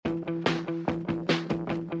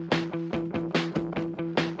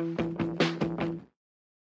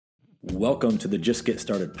Welcome to the Just Get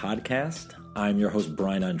Started podcast. I'm your host,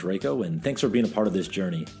 Brian Andraco, and thanks for being a part of this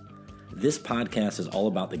journey. This podcast is all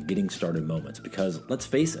about the getting started moments because, let's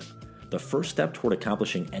face it, the first step toward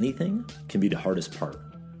accomplishing anything can be the hardest part.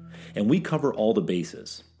 And we cover all the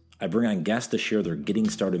bases. I bring on guests to share their getting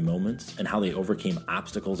started moments and how they overcame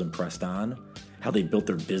obstacles and pressed on, how they built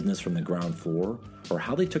their business from the ground floor, or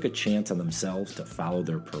how they took a chance on themselves to follow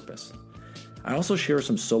their purpose. I also share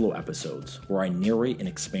some solo episodes where I narrate and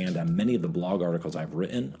expand on many of the blog articles I've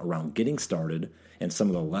written around getting started and some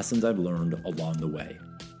of the lessons I've learned along the way.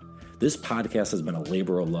 This podcast has been a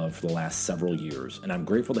labor of love for the last several years, and I'm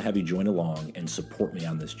grateful to have you join along and support me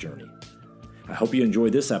on this journey. I hope you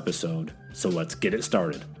enjoy this episode, so let's get it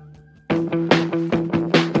started.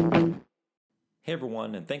 Hey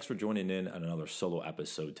everyone, and thanks for joining in on another solo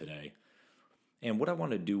episode today. And what I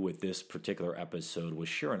want to do with this particular episode was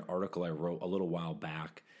share an article I wrote a little while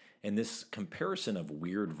back and this comparison of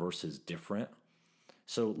weird versus different.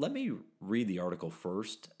 So let me read the article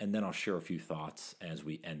first, and then I'll share a few thoughts as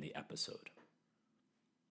we end the episode.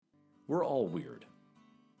 We're all weird.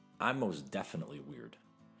 I'm most definitely weird.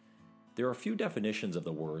 There are a few definitions of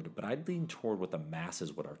the word, but I'd lean toward what the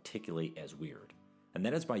masses would articulate as weird, and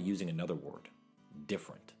that is by using another word,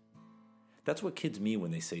 different. That's what kids mean when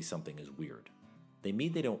they say something is weird. They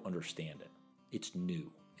mean they don't understand it. It's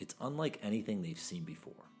new. It's unlike anything they've seen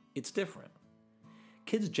before. It's different.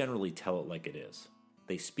 Kids generally tell it like it is.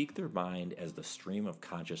 They speak their mind as the stream of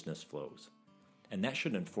consciousness flows. And that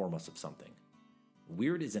should inform us of something.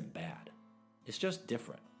 Weird isn't bad. It's just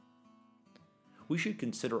different. We should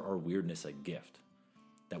consider our weirdness a gift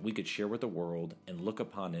that we could share with the world and look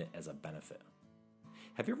upon it as a benefit.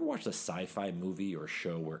 Have you ever watched a sci-fi movie or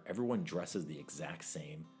show where everyone dresses the exact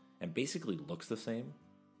same and basically looks the same?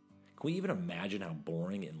 Can we even imagine how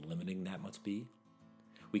boring and limiting that must be?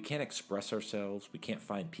 We can't express ourselves. We can't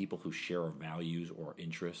find people who share our values or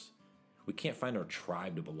interests. We can't find our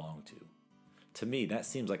tribe to belong to. To me, that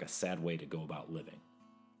seems like a sad way to go about living.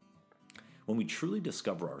 When we truly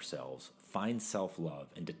discover ourselves, find self-love,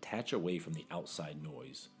 and detach away from the outside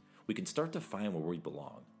noise, we can start to find where we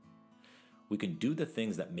belong. We can do the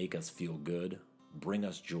things that make us feel good, bring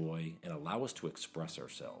us joy, and allow us to express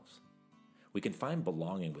ourselves. We can find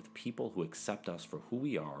belonging with people who accept us for who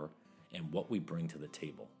we are and what we bring to the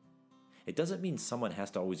table. It doesn't mean someone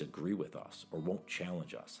has to always agree with us or won't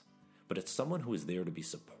challenge us, but it's someone who is there to be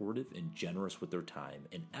supportive and generous with their time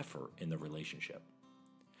and effort in the relationship.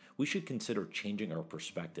 We should consider changing our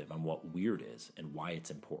perspective on what weird is and why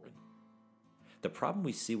it's important. The problem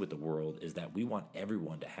we see with the world is that we want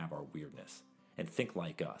everyone to have our weirdness and think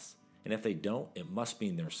like us. And if they don't, it must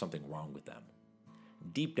mean there's something wrong with them.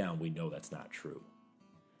 Deep down, we know that's not true.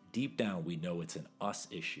 Deep down, we know it's an us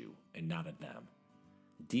issue and not a them.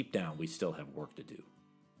 Deep down, we still have work to do.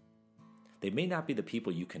 They may not be the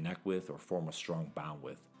people you connect with or form a strong bond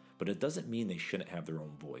with, but it doesn't mean they shouldn't have their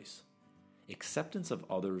own voice. Acceptance of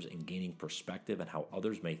others and gaining perspective on how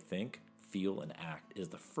others may think, feel, and act is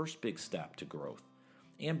the first big step to growth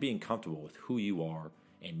and being comfortable with who you are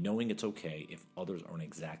and knowing it's okay if others aren't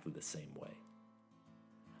exactly the same way.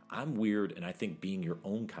 I'm weird, and I think being your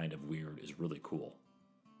own kind of weird is really cool.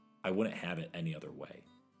 I wouldn't have it any other way.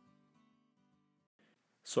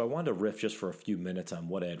 So I wanted to riff just for a few minutes on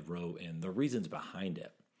what Ed wrote and the reasons behind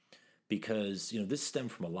it. Because, this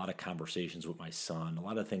stemmed from a lot of conversations with my son, a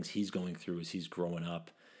lot of things he's going through as he's growing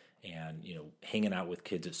up and, hanging out with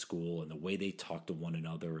kids at school and the way they talk to one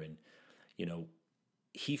another. And,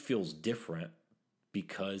 he feels different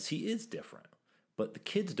because he is different. But the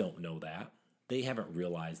kids don't know that. They haven't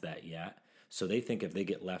realized that yet. So they think if they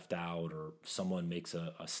get left out or someone makes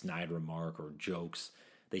a snide remark or jokes,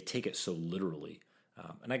 they take it so literally.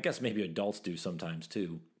 And I guess maybe adults do sometimes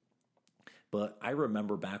too. But I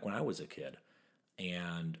remember back when I was a kid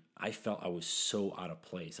and I felt I was so out of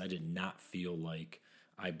place. I did not feel like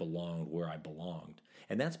I belonged where I belonged.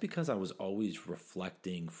 And that's because I was always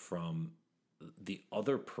reflecting from the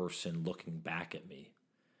other person looking back at me.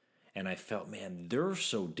 And I felt, man, they're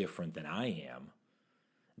so different than I am.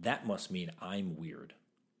 That must mean I'm weird.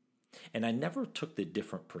 And I never took the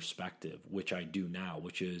different perspective, which I do now,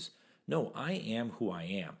 which is, no, I am who I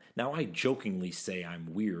am. Now, I jokingly say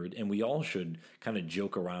I'm weird, and we all should kind of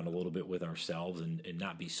joke around a little bit with ourselves and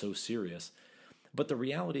not be so serious. But the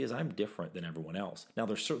reality is I'm different than everyone else. Now,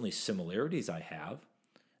 there's certainly similarities I have,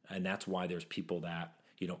 and that's why there's people that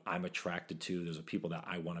I'm attracted to. There's people that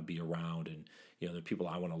I want to be around, and there are people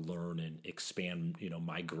I want to learn and expand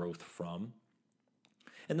my growth from.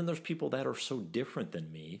 And then there's people that are so different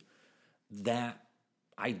than me that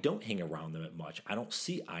I don't hang around them as much. I don't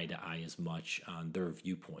see eye to eye as much on their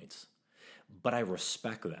viewpoints, but I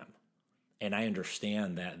respect them. And I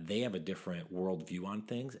understand that they have a different worldview on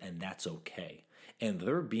things, and that's okay. And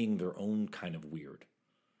they're being their own kind of weird.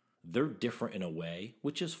 They're different in a way,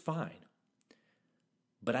 which is fine.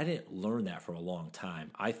 But I didn't learn that for a long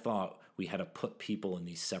time. I thought we had to put people in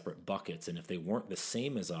these separate buckets, and if they weren't the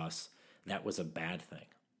same as us, that was a bad thing.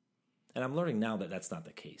 And I'm learning now that that's not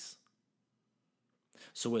the case.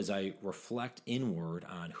 So as I reflect inward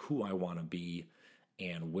on who I want to be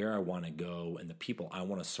and where I want to go and the people I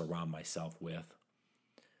want to surround myself with,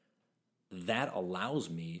 that allows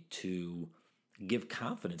me to give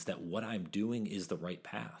confidence that what I'm doing is the right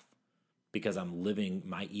path because I'm living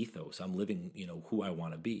my ethos. I'm living, who I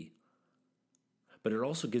want to be. But it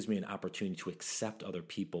also gives me an opportunity to accept other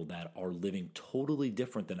people that are living totally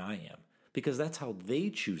different than I am because that's how they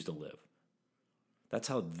choose to live. That's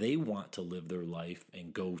how they want to live their life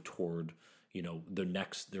and go toward,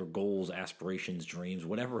 their goals, aspirations, dreams,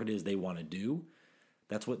 whatever it is they want to do.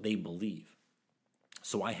 That's what they believe.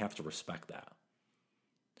 So I have to respect that.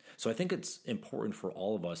 So I think it's important for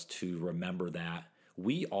all of us to remember that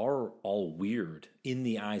we are all weird in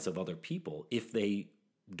the eyes of other people if they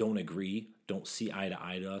don't agree, don't see eye to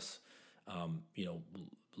eye to us,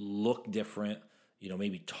 look different,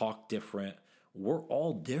 maybe talk different. We're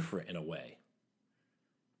all different in a way.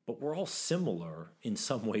 But we're all similar in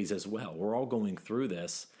some ways as well. We're all going through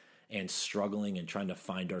this and struggling and trying to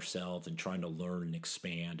find ourselves and trying to learn and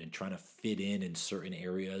expand and trying to fit in certain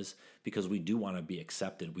areas because we do want to be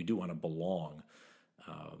accepted. We do want to belong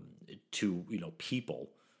to people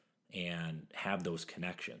and have those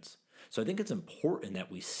connections. So I think it's important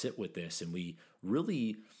that we sit with this and we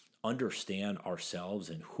really understand ourselves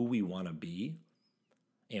and who we want to be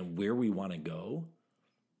and where we want to go.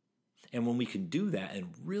 And when we can do that and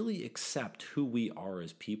really accept who we are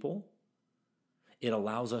as people, it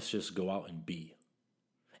allows us to just go out and be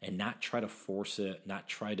and not try to force it, not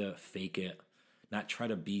try to fake it, not try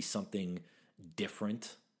to be something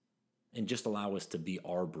different, and just allow us to be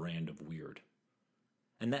our brand of weird.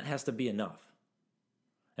 And that has to be enough.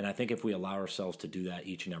 And I think if we allow ourselves to do that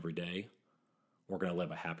each and every day, we're going to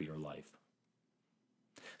live a happier life.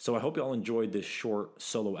 So I hope you all enjoyed this short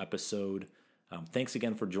solo episode. Thanks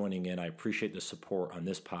again for joining in. I appreciate the support on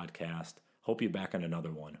this podcast. Hope you're back on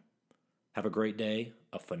another one. Have a great day,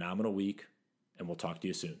 a phenomenal week, and we'll talk to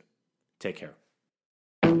you soon. Take care.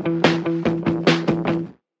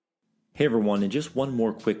 Hey everyone, and just one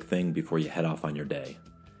more quick thing before you head off on your day.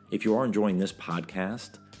 If you are enjoying this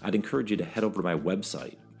podcast, I'd encourage you to head over to my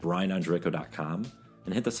website, brianandrico.com,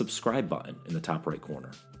 and hit the subscribe button in the top right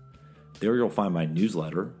corner. There you'll find my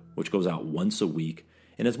newsletter, which goes out once a week,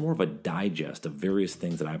 and is more of a digest of various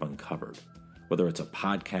things that I've uncovered, whether it's a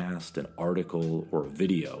podcast, an article, or a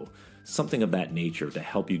video, something of that nature to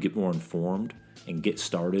help you get more informed and get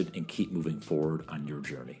started and keep moving forward on your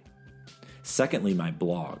journey. Secondly, my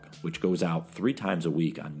blog, which goes out 3 times a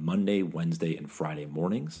week on Monday, Wednesday, and Friday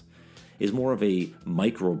mornings, is more of a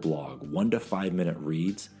micro-blog, 1 to 5 minute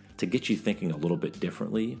reads to get you thinking a little bit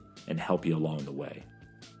differently and help you along the way.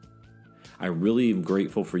 I really am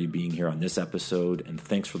grateful for you being here on this episode, and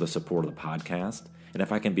thanks for the support of the podcast. And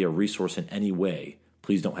if I can be a resource in any way,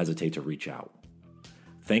 please don't hesitate to reach out.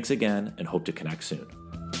 Thanks again, and hope to connect soon.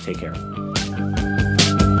 Take care.